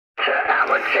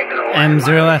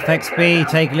M0FXB,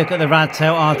 take a look at the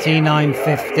Radtelt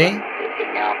RT950.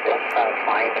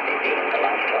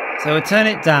 So we'll turn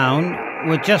it down.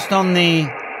 We're just on the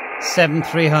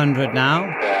 7300 now.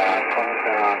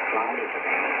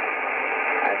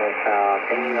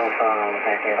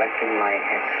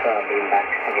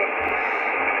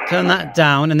 Turn that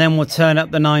down and then we'll turn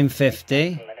up the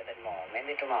 950.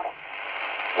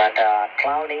 But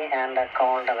cloudy and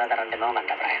cold weather at the moment,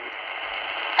 Brian.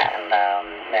 And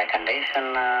the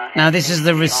condition... now this is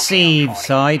the receive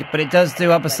side, but it does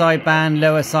do upper sideband,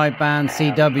 lower sideband,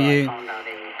 CW,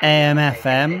 AM,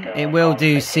 FM. It will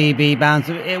do CB bands.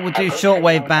 It will do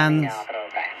shortwave bands,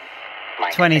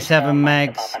 27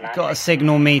 megs. Got a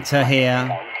signal meter here.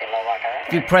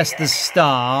 If you press the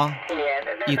star,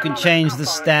 you can change the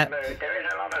step,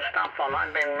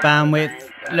 bandwidth,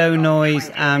 low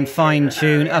noise and fine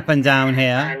tune up and down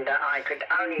here.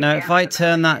 Now if I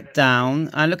turn that down,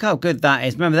 and look how good that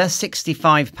is. Remember, they're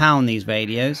 £65 these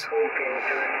radios.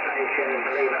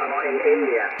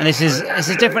 And it's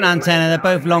a different antenna, they're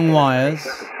both long wires.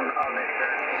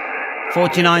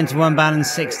 49 to 1 band and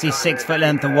 66 foot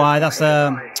length of wire. That's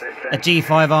a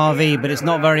G5RV, but it's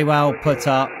not very well put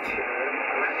up.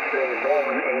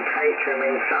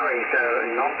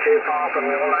 Not too far from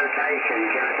your location,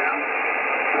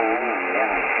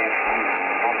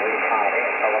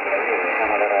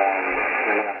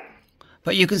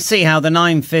 but you can see how the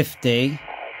 950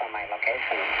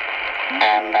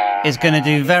 is going to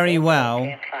do very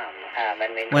well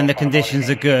when the conditions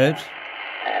are good.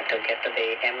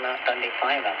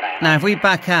 Now if we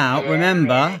back out,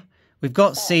 remember we've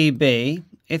got CB.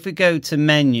 If we go to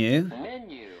menu,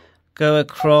 go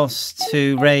across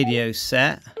to radio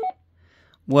set,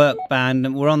 work band,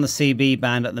 and we're on the CB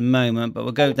band at the moment, but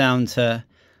we'll go down to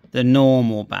the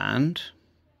normal band.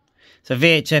 So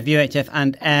VHF, UHF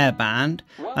and air band.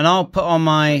 And I'll put on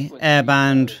my air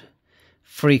band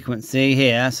frequency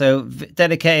here. So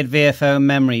dedicated VFO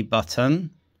memory button.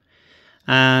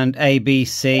 And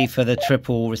ABC for the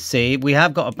triple receive. We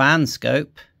have got a band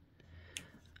scope.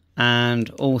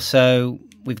 And also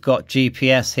we've got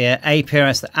GPS here.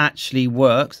 APRS that actually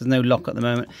works. There's no lock at the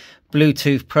moment.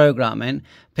 Bluetooth programming.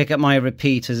 Pick up my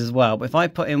repeaters as well. But if I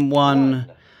put in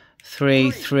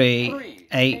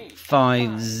 133850,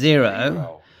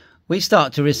 we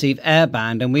start to receive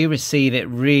airband and we receive it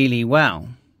really well.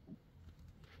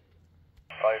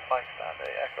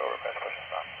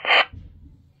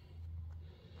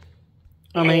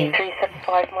 I mean,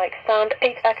 375 mic stand,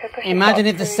 8 echo push. Imagine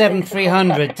if the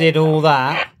 7300 did all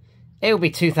that. It would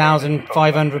be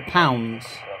 £2,500.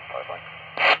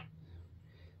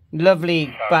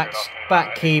 Lovely back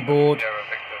keyboard.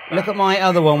 Look at my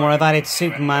other one where I've added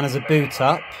Superman as a boot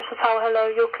up. Hello,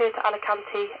 you're clear to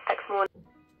Alicante, X1.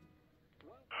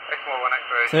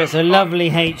 So it's a lovely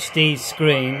HD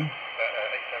screen.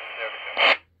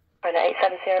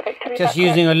 Just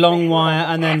using a long wire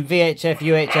and then VHF,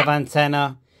 UHF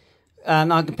antenna.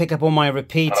 And I can pick up all my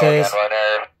repeaters.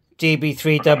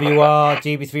 GB3WR,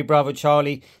 GB3 Bravo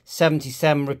Charlie,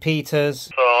 77 repeaters.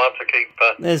 So I'll have to keep...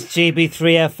 There's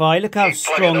GB3FI. Look how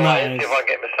strong that is. If I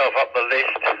get myself up the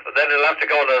list, but then it'll have to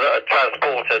go on a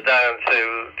transporter down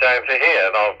to here,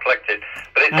 and I'll collect it.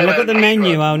 But it's and look at the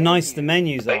menu, how nice the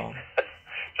menus are.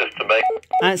 Just to make...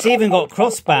 And it's even got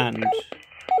crossband.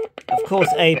 Of course,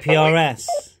 APRS.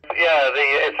 Yeah,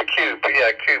 it's a cube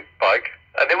bike,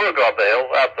 and it will go up the hill,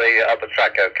 up the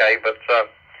track, okay. But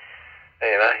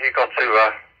you know, you got to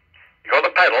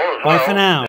pedal as well. Bye for now.